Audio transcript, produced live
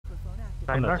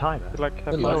On the timer? Like,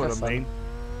 have Good luck, fun. have fun. Main.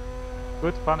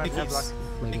 Good fun and If have luck.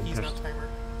 he's, if he's not timer.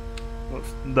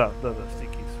 Da,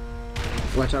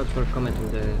 stickies. Watch out for comment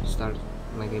on the start.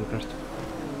 My game crashed.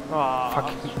 Ah,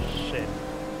 Fuck shit.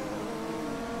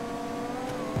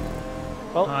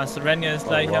 Well, Serenniel ist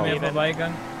gleich an mir wow.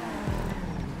 vorbeigegangen.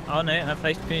 Oh ne,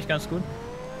 vielleicht bin ich ganz gut.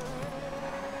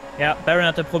 Ja, Baron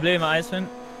hatte Probleme, Eiswind.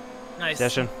 Nice. Sehr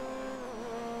schön.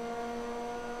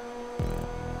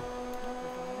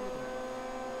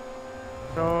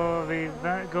 So, we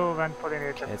go when for the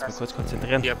nature. Jetzt mal kurz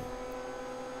konzentrieren. Yep.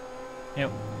 Jo.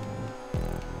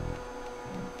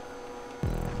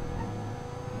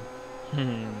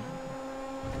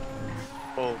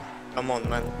 Oh, come on,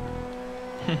 man.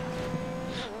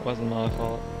 Wasn't my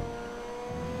fault.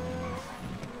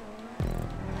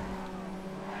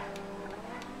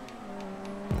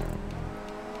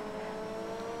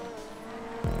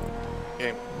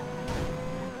 Okay.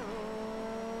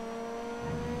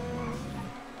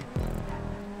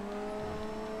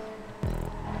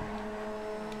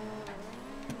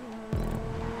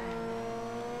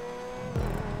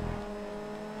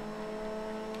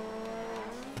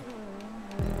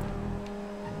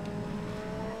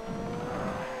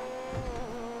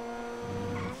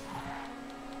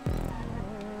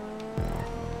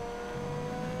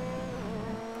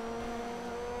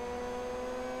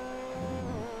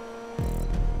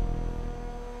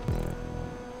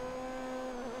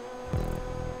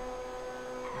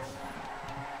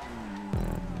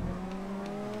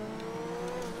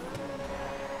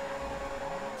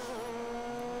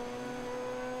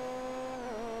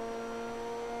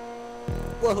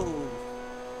 Whoa!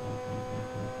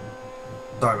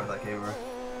 Sorry about that, gamer.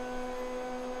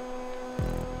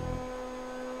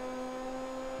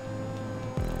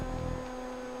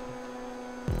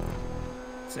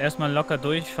 Jetzt erstmal locker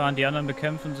durchfahren, die anderen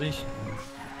bekämpfen sich.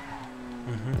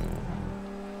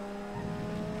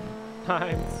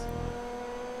 Times.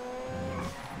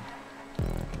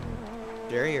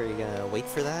 Jerry, are you gonna wait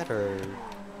for that, or...?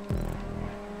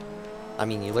 I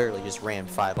mean, you literally just rammed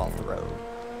 5 off the road.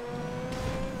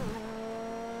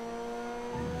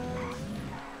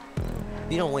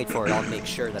 If you don't wait for it, I'll make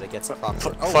sure that it gets a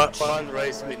proper... Fun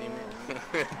race winning.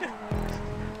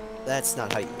 That's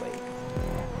not how you wait.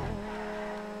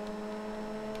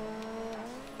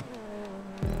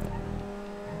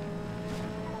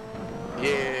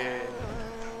 Yeah.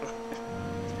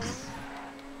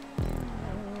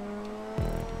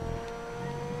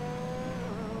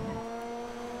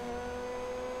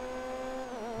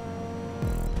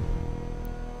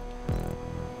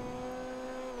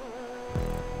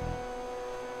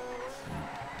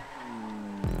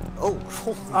 Oh,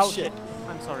 holy Ouch. shit.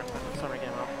 I'm sorry,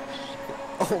 gamer.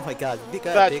 Oh my god, we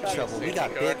got Bad big choice, trouble. We safety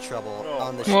got car. big trouble No.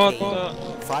 on the What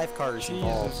chicane. the- 5 cars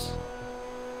involved. Jesus.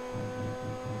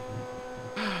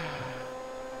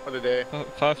 What a day.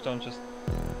 5 don't just...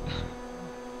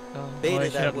 Beta,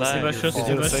 ich that hab wasn't your Überschuss, fault.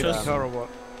 Überschuss. Car or what?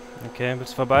 Okay,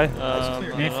 bist vorbei?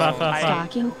 Nee, fahr.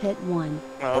 Stocking pit 1.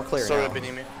 Oh, clear sorry, now.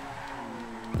 Benimi.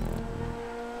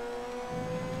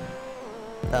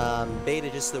 Beta,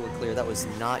 just so we're clear, that was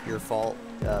not your fault.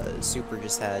 Super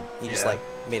just had, he just like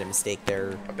made a mistake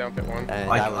there, Up down pit 1. and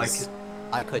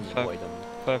I couldn't avoid him.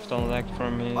 5 don't lag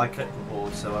from me. I kept the ball,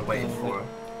 so I waited for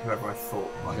whoever I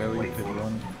thought I could wait for.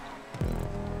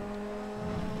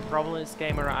 The problem is,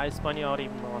 gamer, I spun you out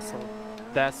even more, so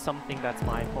there's something that's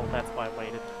my fault, that's why I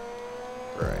waited.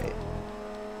 Right.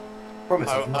 Promise.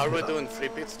 Are we doing 3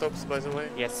 pit stops, by the way?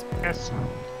 Yes. Yes,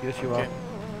 you are. Okay.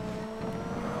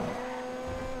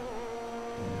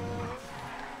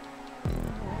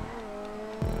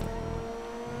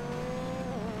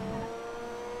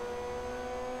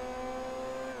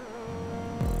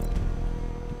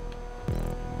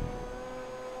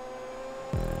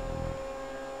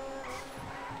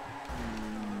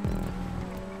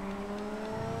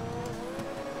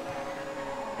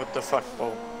 What the fuck,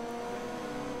 Paul?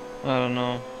 I don't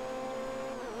know.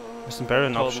 Müssen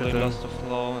Baron Totally aufschütteln. lost the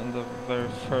flow in the very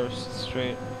first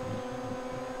straight.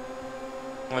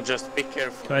 Well, just be Ich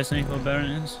careful. weiß nicht, wo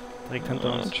Baron ist. Direkt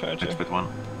hinter uns. Try to. Pit 1.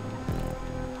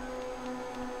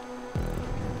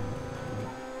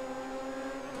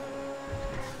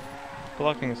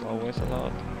 Blocking is always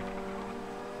allowed.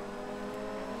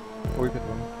 Oh, pit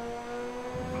 1.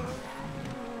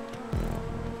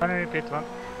 Finally, pit 1.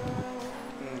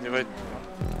 Divide.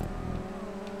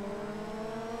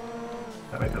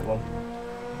 I made pit 1.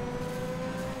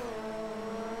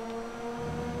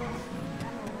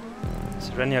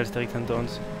 Serenniel ist direkt hinter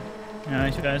uns. Ja,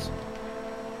 ich weiß.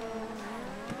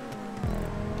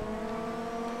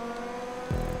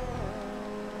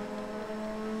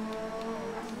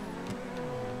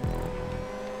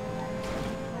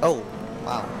 Oh,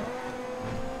 wow.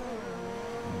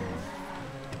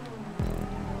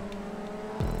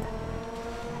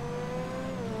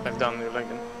 I've done your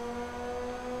lagging.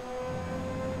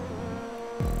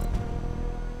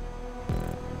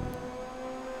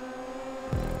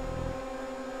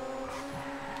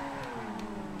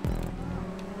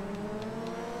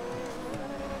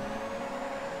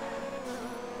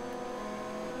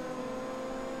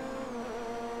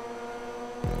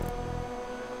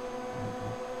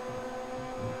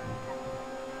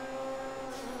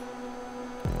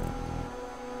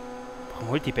 Warum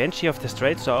holt die Banshee auf der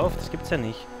Straight so auf? Das gibt's ja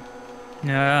nicht.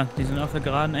 Ja, die sind auf der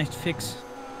Geraden echt fix.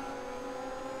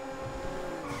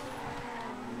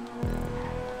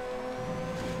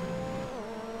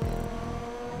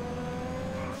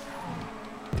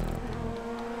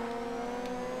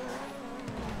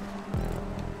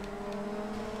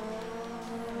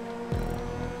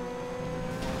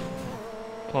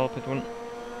 Paul pit 1.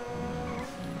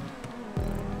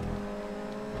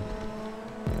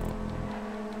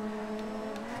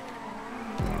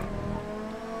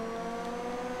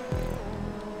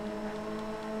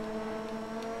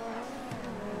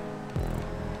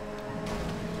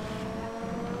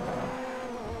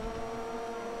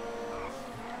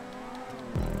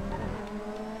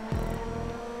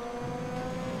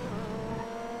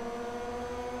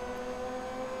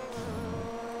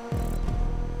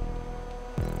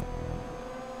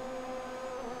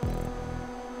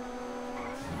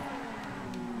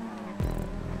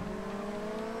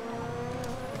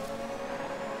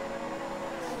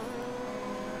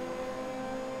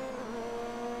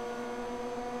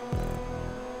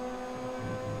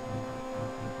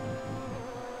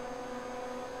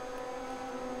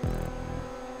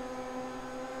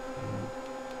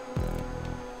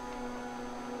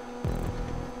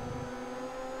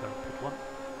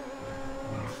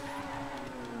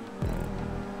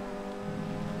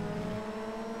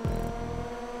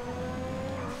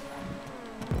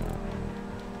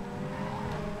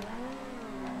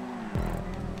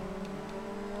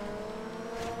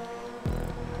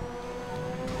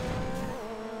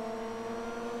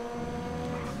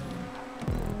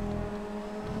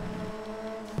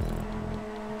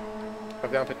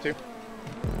 I've down pit 2.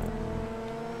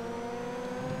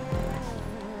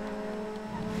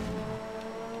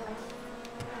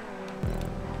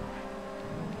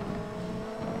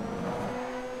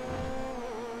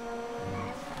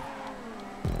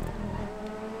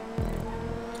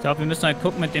 Ich glaube, wir müssen halt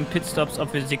gucken mit den Pitstops,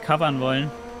 ob wir sie covern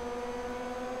wollen.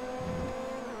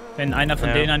 Wenn einer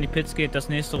von denen an die Pits geht, dass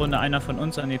nächste Runde einer von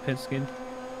uns an die Pits geht.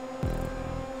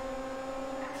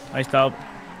 Aber ich glaube,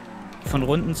 von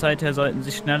Rundenzeit her sollten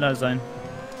sie schneller sein.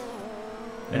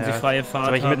 Wenn sie freie Fahrt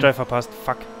haben. Jetzt habe ich Middrive verpasst.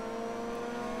 Fuck.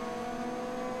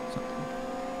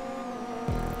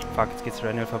 Fuck, jetzt geht's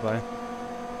Serenniel vorbei.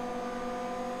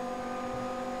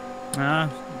 Ja,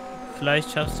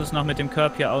 vielleicht schaffst du es noch mit dem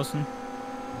Curb hier außen.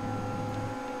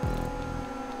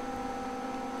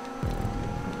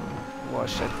 Boah,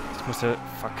 shit. Ich musste...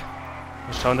 Fuck. Ich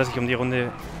muss schauen, dass ich um die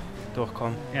Runde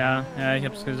durchkomme. Ja, ja, ich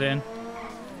hab's gesehen.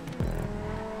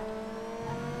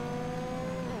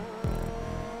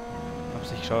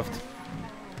 Hab's nicht geschafft.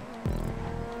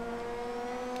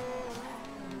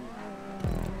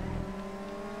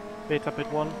 Beta pit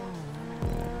 1.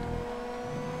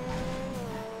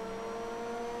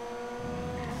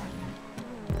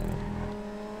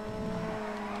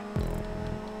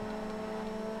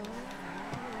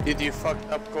 Did you fuck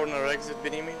up corner exit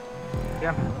beneath me?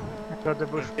 Yeah, I got the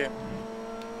bush. Okay.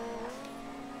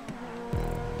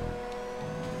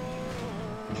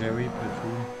 Jerry,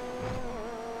 Patrol.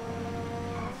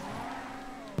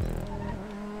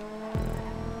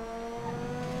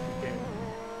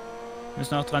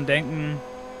 Müssen auch dran denken,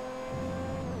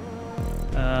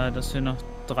 dass wir noch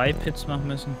 3 Pits machen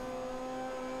müssen.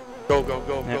 Go, go,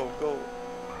 go, Ja. go, go.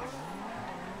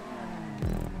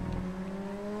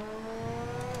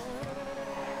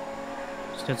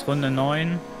 Ist jetzt Runde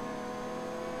 9.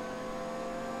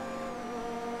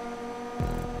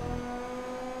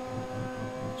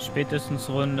 Spätestens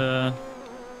Runde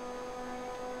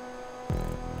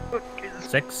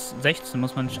 16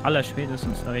 muss man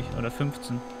allerspätestens durch, oder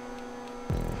 15.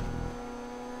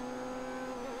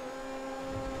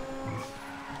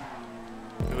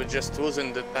 We just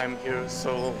losing the time here,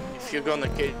 so if you're gonna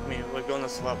kill me, we're gonna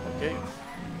swap, okay?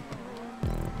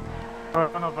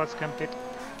 One of us can pit.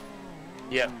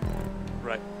 Yeah,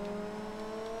 right.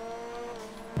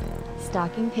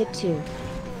 Stocking pit 2.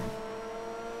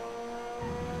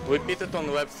 We pitted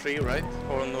on web 3, right?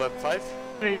 Or on web 5?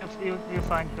 You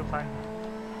find.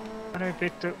 And we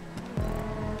pit 2.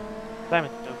 Damn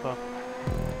it, Joker.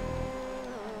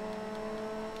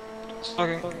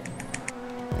 Okay.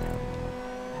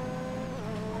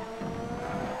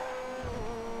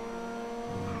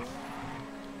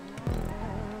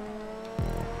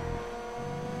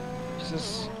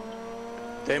 Jesus.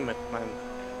 Damn it, man.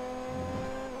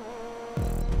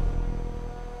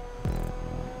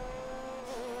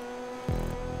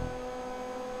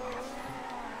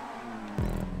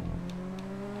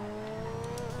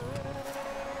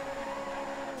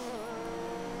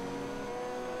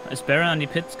 Ist Baron an die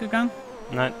Pits gegangen?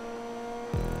 Nein.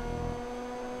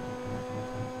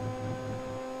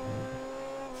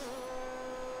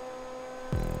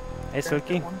 Hey,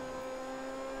 Sulky.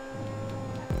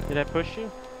 Did I push you?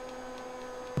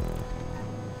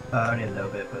 Only a little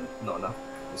bit, but not enough.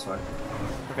 It's fine.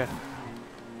 Okay.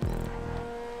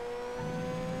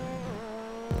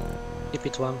 Keep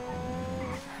it one.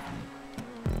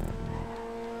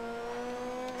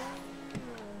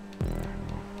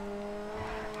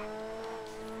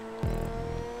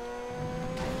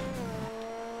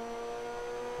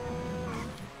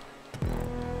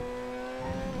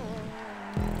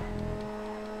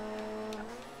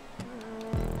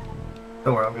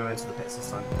 Don't worry, I'm going into the pits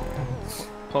this time.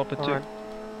 Pop it too. Alright.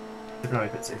 No,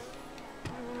 pit 2.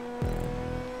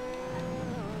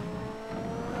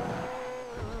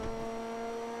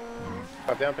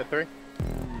 Down pit 3.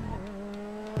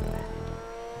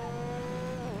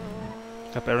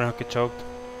 Ich glaube, Aaron hat gechoked.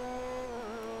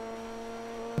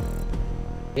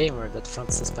 Gamer, that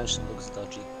front suspension looks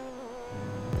dodgy.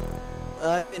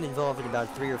 I've been involved in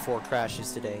about 3 or 4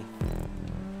 crashes today.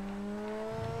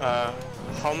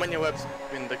 How many laps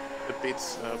in the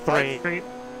pits? 3. 3.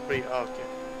 3, oh, okay.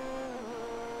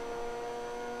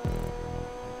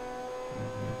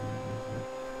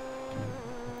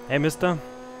 Hey, Mister.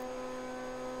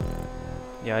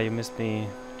 Yeah, you missed me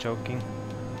joking.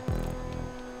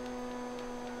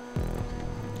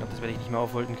 Ich glaube, das werde ich nicht mehr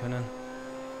aufholen können.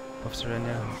 Auf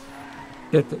Serenniel.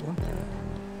 Good, good one.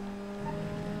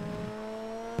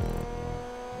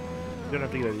 You don't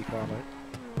have to get a decon, right?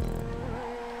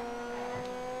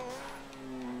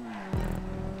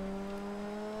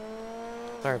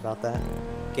 Sorry about that.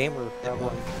 Gamer, that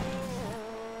one.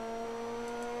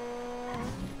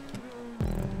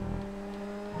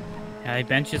 Ja, die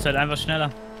Bench ist halt einfach schneller.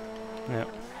 Ja.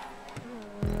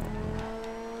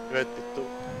 Red pit 2.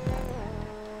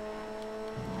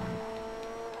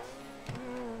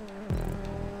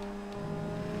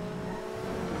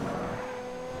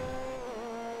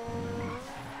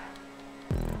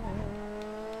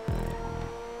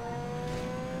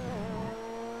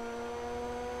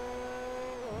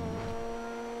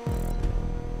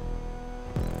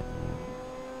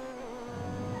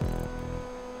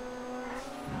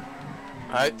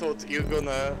 I thought you're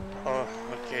gonna... Oh,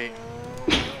 okay.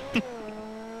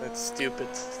 That's stupid.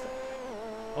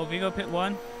 Ovivo pit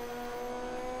 1.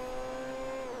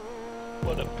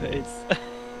 What a pace.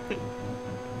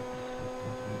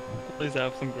 Please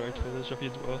have some great footage of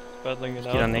you both battling it Ich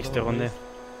out. gehe dann for nächste the whole Runde. race.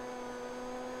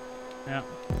 Ja.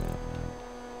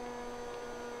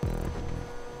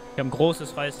 Ich habe ein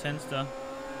großes freies Fenster.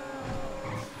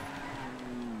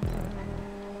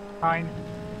 Fine.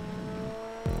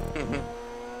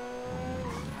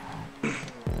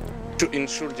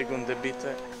 Entschuldigung,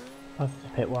 bitte. That's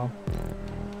pit well.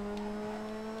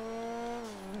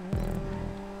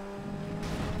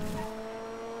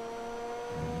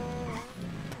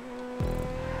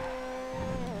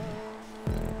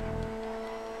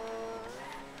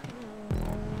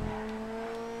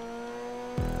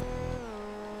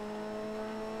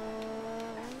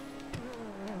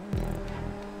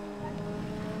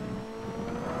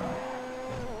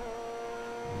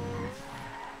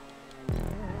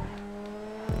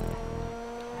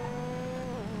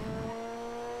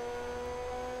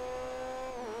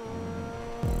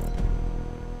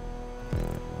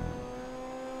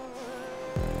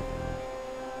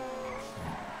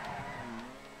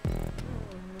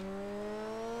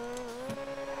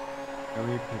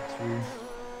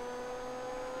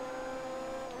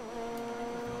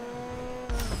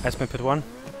 Erstmal Pit 1.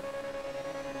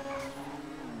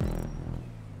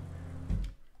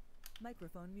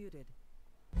 Microphone muted.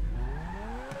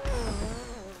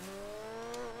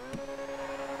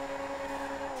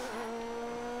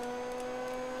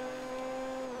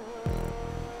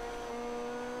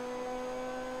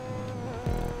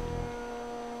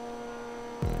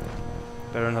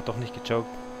 Baron hat doch nicht gechoked.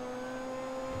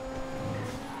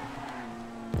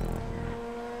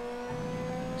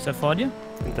 Ist er vor dir?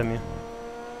 Hinter mir.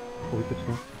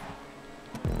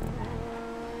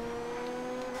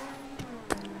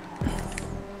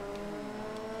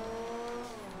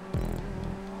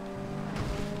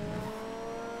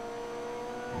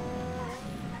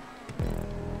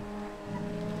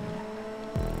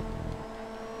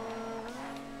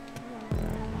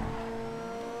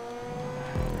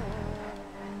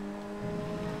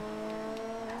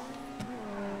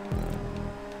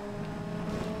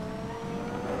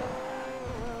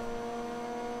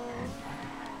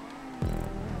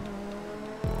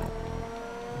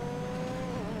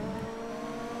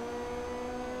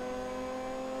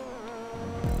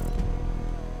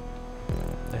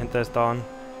 der ist down.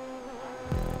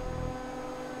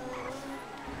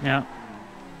 Ja.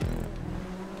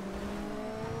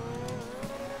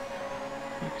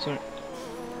 Sorry.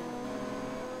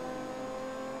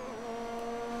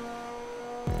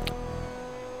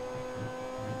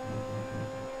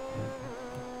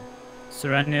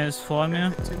 Serenniel ist vor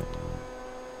mir.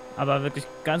 Aber wirklich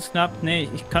ganz knapp. Nee,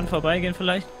 ich kann vorbeigehen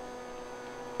vielleicht.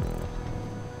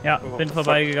 Ja, bin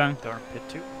vorbeigegangen. Darn Pit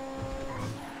 2.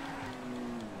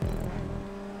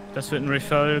 Das wird ein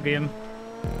Referral geben.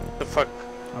 The fuck?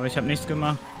 Aber ich habe nichts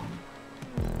gemacht.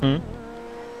 Hm?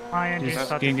 ING Die ist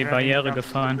started gegen die driving Barriere down to the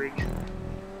gefahren. bridge.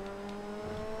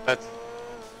 Bad.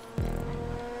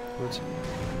 Gut.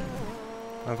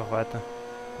 Einfach weiter.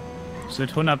 Es wird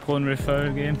 100 Pro ein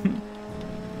Referral geben.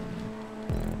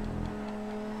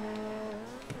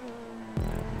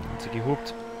 Hat sie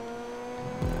gehupt.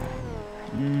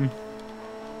 Hm.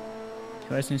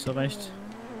 Ich weiß nicht so recht.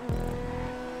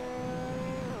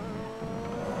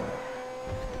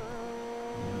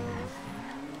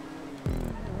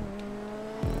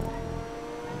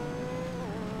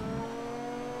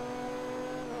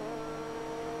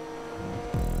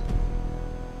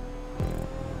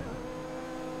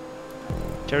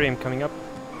 Jerry, I'm coming up.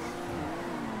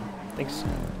 Thanks.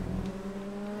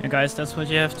 Yeah, guys, that's what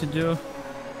you have to do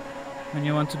when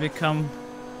you want to become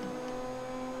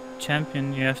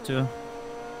champion. You have to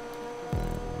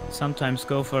sometimes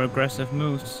go for aggressive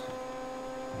moves.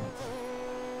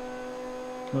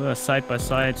 We were side by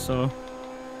side, so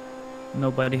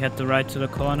nobody had the right to the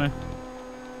corner.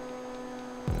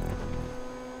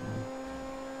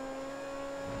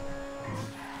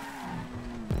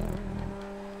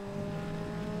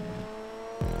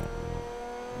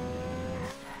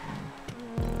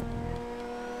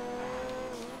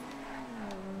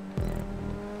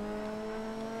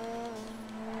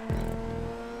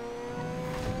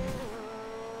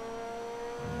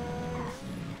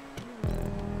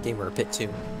 Gamer pit 2.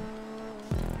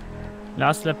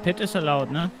 Last lap pit is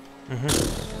allowed, ne? Mhm.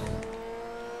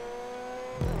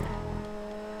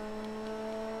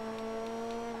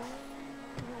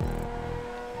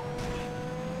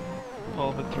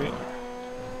 All but 3.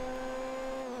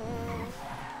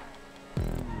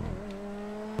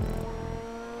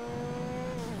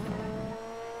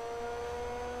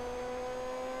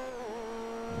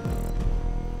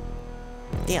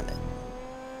 Damn it.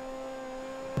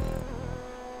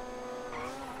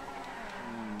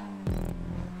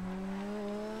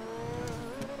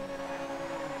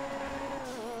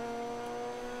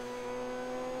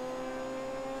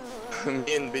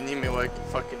 Me and Benimi like a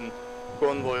fucking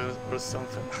convoy or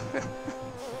something.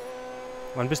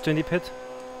 Wann bist du in die Pit?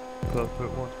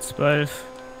 12.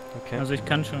 Okay. Also ich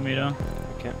kann schon wieder.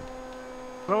 Okay.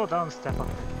 Slow down, Stefan.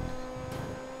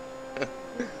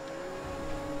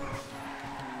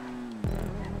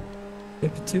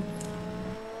 Pit 2.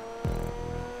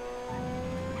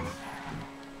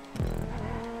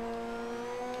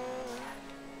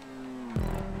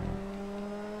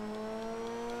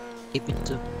 Pit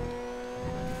 2.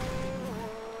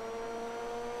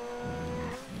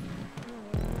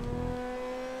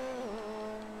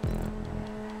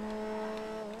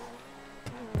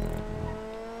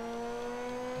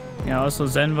 Yeah, also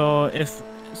Zenvo, if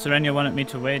Serenniel wanted me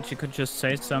to wait, she could just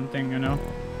say something, you know?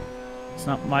 It's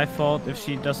not my fault if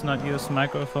she does not use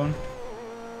microphone.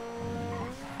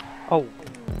 Oh,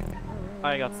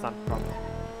 I got stunned from.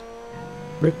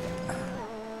 Rip.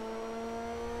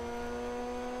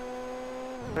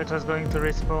 It was going to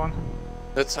respawn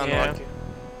That's Yeah. unlucky.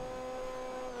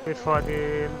 before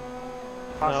the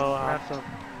last No, lap. after.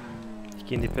 Ich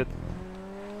gehe in die Pit.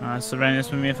 Ah, Serenniel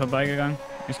ist mit mir vorbeigegangen.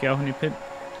 Ich gehe auch in die Pit.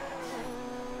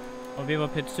 Ovivo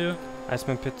Pit 2.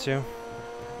 Iceman Pit 2.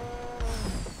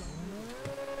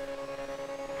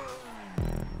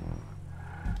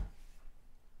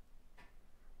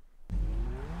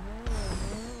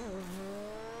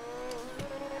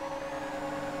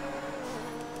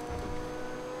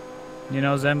 You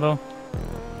know, Zenvo?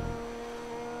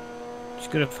 She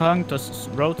could have hung, just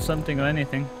wrote something or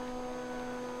anything.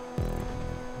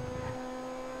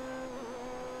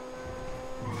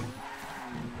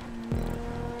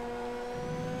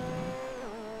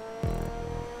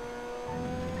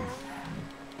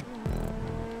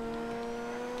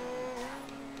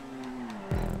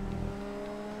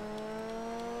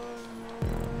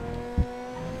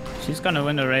 She's gonna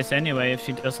win the race anyway if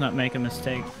she does not make a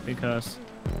mistake, because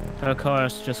her car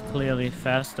is just clearly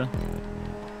faster.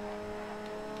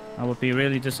 I would be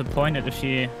really disappointed if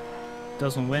she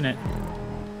doesn't win it.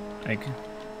 Like,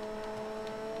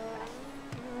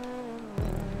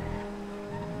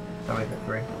 Don't make it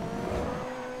 3.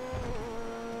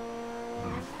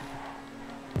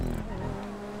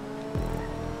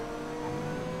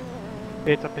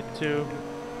 Beta pit 2.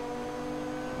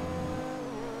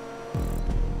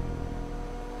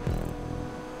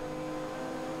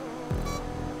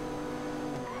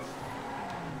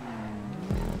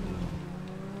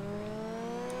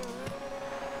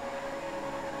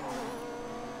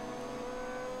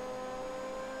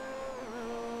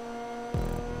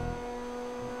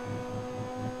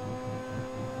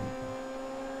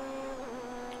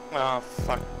 Ah,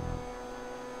 fuck.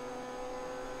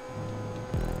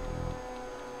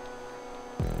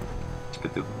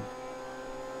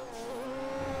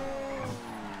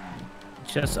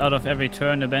 Just out of every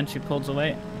turn, the Banshee pulls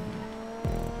away.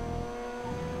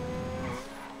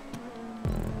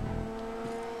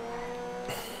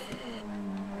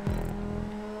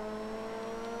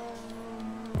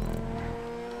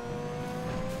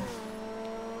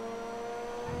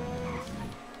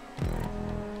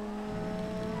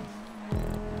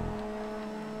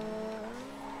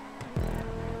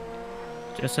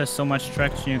 Just has so much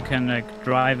traction you can like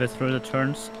drive it through the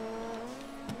turns.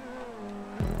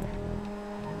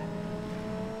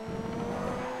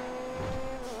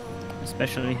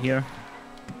 Especially here.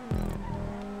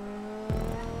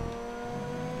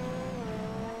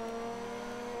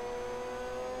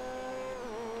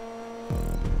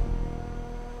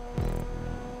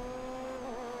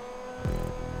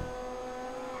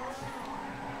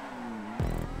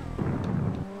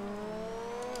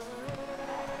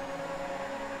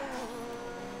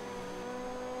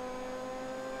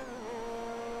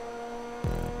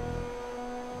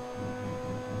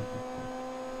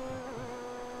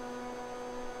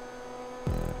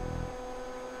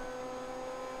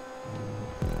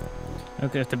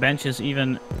 Okay, if the bench is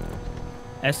even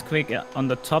as quick on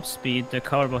the top speed, the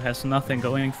carbo has nothing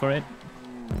going for it.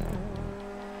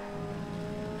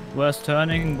 Worse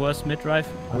turning, worse mid-drive,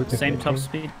 same top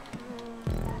speed.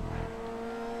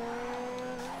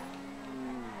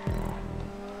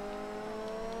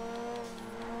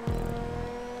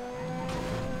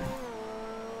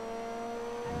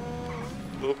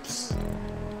 Oops.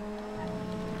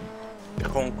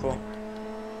 Honko.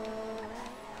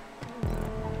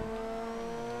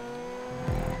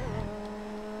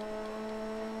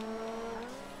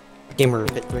 Gamer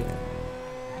pit 3.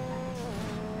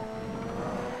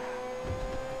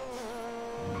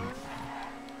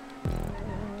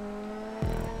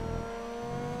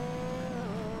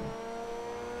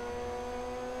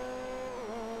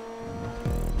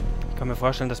 Ich kann mir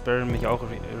vorstellen, dass Barrel mich auch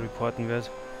reporten wird.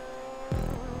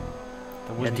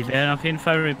 Da Ja, die werden auf jeden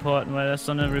Fall reporten, weil das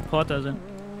so eine Reporter sind.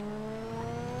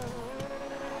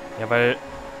 Ja, weil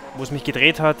wo es mich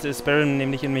gedreht hat, ist Barrel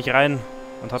nämlich in mich rein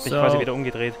und hat mich quasi wieder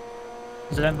umgedreht.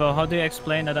 Zenvo, how do you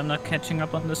explain that I'm not catching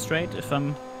up on the straight if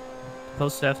I'm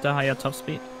supposed to have the higher top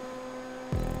speed?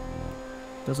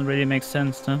 Doesn't really make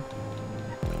sense, huh?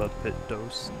 Club pit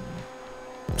dose.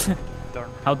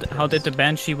 How did the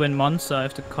Banshee win Monza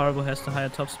if the carbo has the higher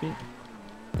top speed?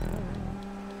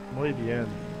 Muy bien.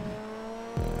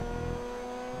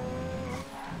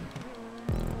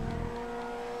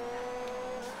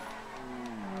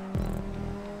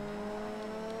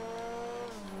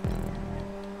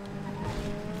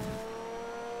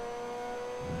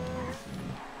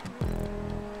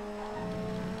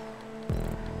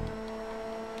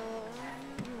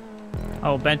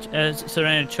 Oh, bench,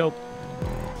 Serenniel choke.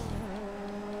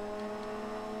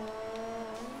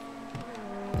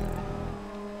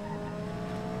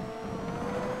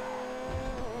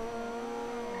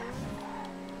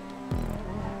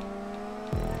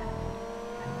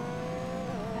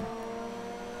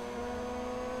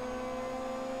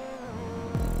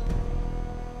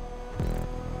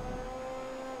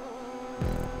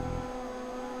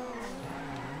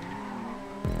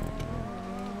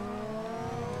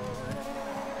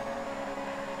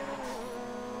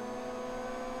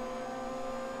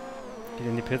 Geht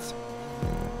in die Pits.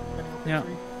 Ja.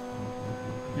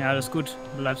 Ja, alles gut.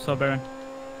 Du bleibst vor Baron.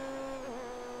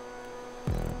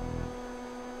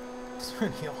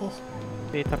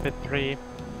 Beta pit 3.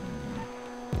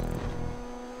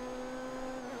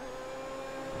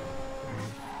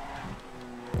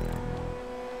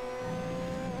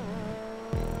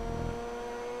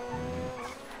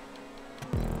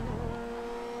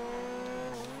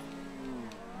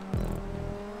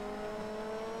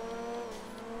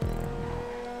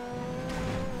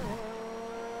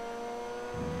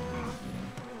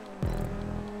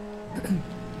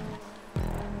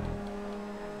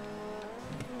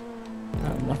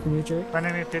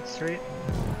 Enemy pit 3.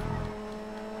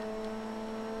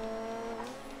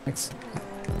 Thanks.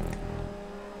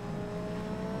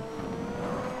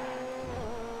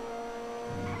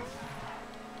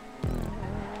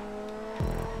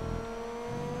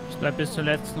 Bleib bis zur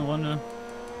letzten Runde.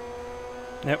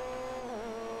 Ja.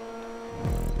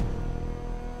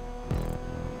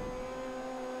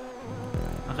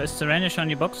 Ach, ist Serenniel schon in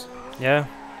die Box? Ja.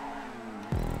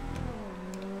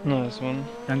 Nice one.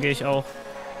 Dann gehe ich auch.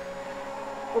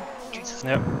 Oh, Jesus.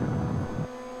 Ja.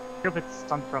 Stupid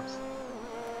stunt props.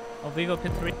 Ovivo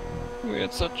Pit 3. We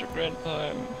had such a great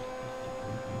time.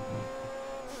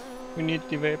 We need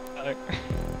the vape back.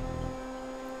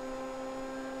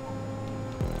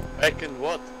 Back in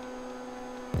what?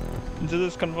 Into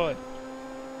this convoy.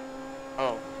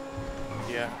 Oh.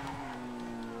 Yeah.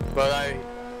 But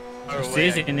Ich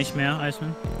sehe sie nicht mehr,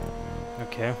 Iceman.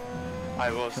 Okay.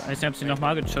 I was. Ich weiß nicht, ob sie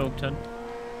nochmal gechoked hat.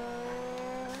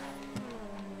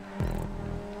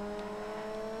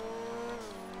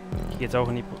 Ich gehe jetzt auch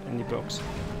in die Box.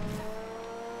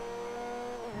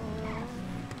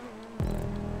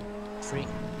 Free.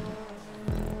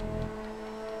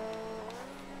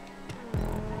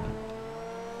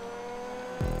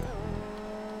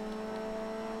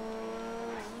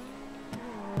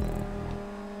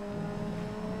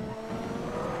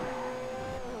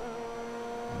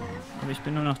 Aber ich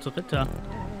bin nur noch Dritter.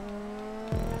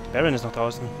 Baron ist noch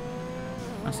draußen.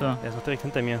 Achso. Der ist noch direkt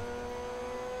hinter mir.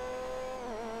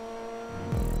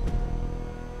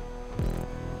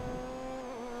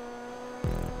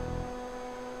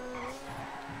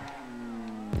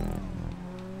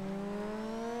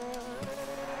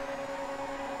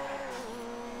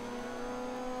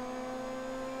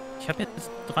 Ich habe jetzt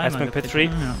dreimal Erstmal Pit gepitcht, 3.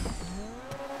 ne?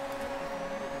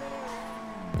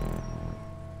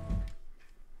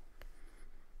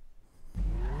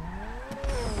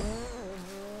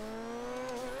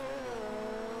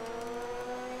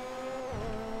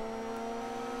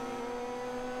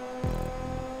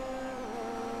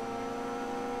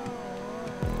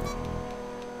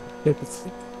 Ja.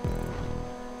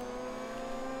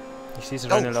 Ich sehe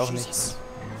Serenniel auch nicht. Jesus.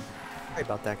 Sorry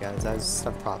about that, guys. I was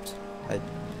stuff popped.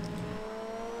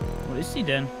 Wo ist sie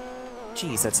denn?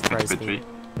 Jeez, that surprised me.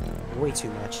 Way too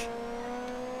much.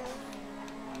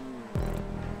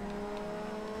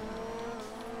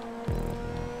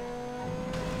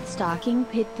 Stalking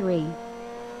Pit 3.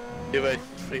 Divide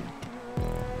 3.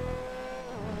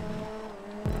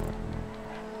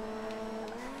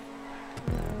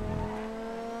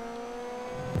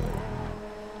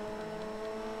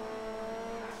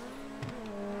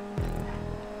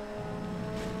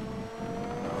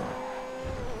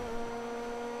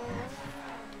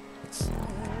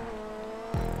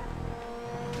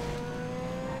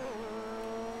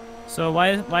 So why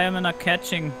am I not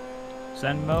catching?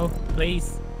 Zenmo,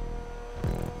 please.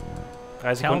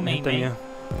 3 Sekunden me, hinter mate. mir.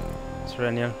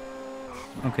 Serenniel.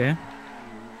 Okay.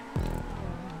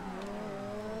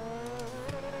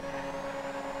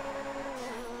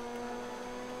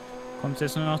 Kommt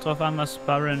jetzt nur noch drauf an, was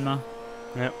Baron macht.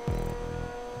 Ja.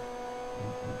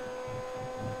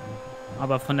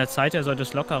 Aber von der Zeit her sollte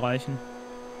es locker reichen.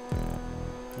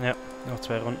 Ja, noch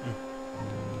 2 Runden.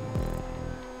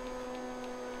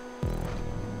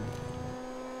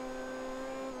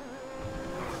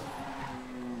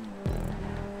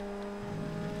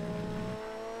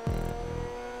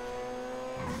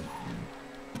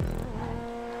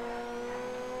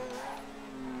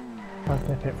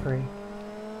 Pit free.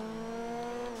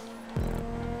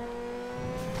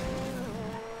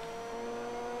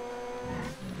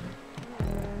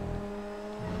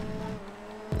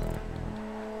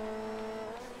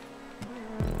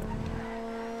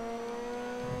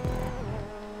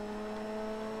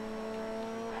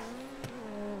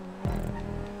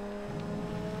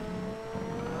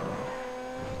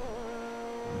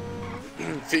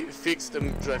 Fix the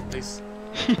middrive, please.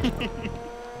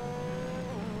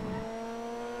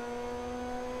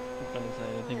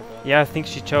 Yeah, I think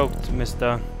she choked,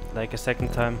 Mister, like a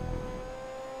second time.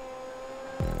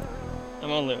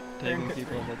 I'm only taking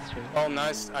people on that street. Oh,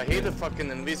 nice. I hate the fucking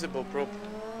invisible prop.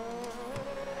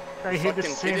 I hit the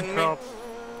Fucking same kidding me? prop.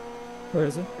 Where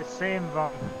is it? The same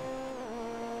one.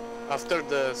 After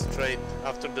the straight,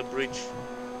 after the bridge.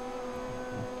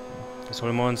 Das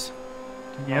holen wir uns.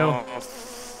 Yo. Oh,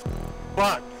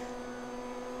 fuck.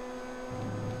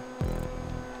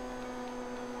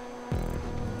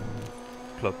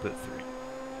 Club Pit 3.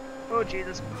 Oh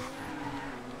Jesus.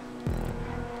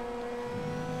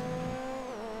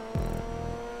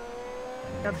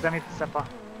 God damn it, Zappa.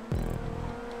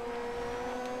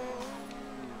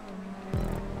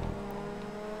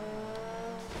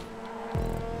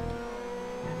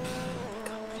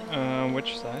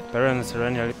 Which side? Baron and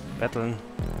Serenniel battling.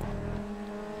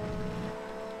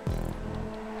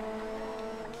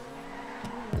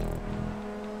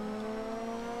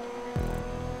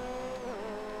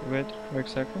 Wait, where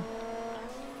exactly?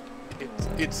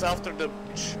 It's after the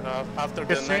bridge, after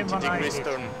the same 90 one I degrees did.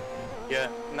 turn. Yeah,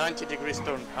 90 degrees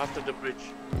turn after the bridge.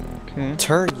 Okay.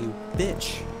 Turn, you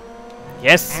bitch.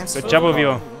 Yes! Good job,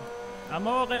 Ovivo.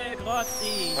 Amore,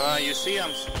 grazie! You see,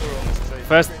 I'm super on the straight.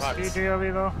 First GG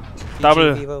Ovivo.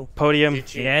 double Vivo. podium.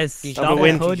 GG. Yes, GG. Double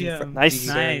win. podium. Nice.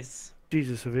 Nice.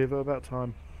 Jesus, Ovivo, about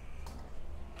time.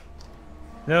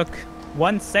 Look,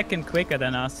 1 second quicker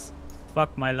than us.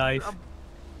 Fuck my life.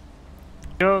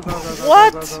 Go, go, go, go,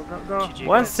 What? go, go, go, go.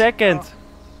 1 second.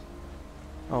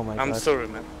 Oh my I'm god. sorry,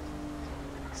 man.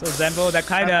 So Zenbo, that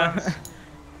kinda...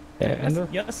 Ender?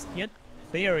 Yes, your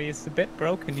theory is a bit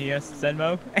broken here,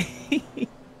 Zenbo.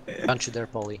 Don't you dare,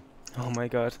 Polly. Oh my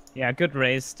god. Yeah, good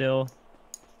race still.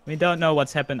 We don't know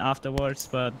what's happened afterwards,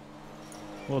 but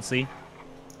we'll see.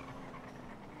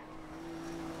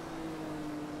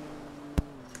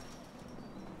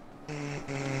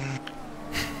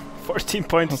 How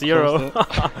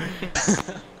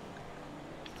 14.0.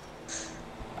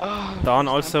 Dawn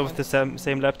also with the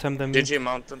same lap time than me. GG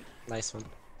Mountain. Nice one.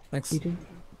 Thanks. Yeah,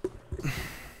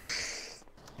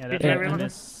 that's Yeah, yeah, Ender.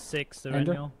 6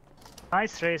 Serenniel.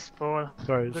 Nice race, Paul.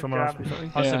 Sorry, Good someone asked job. me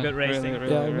something. Also Yeah, good racing.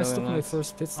 really, Yeah, I really, messed really up my nice.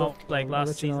 first pit Oh, stop. like I'll last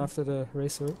let you know season. after the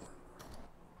race, right?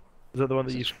 Is that the one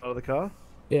that you shot out of the car?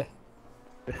 Yeah.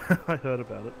 I heard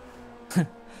about it.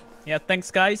 Yeah,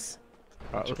 thanks guys.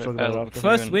 Alright, let's talk about it after.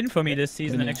 First win for me this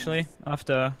season actually.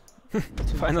 After 2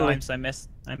 Finally. times I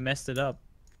messed it up.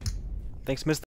 Thanks, Mr.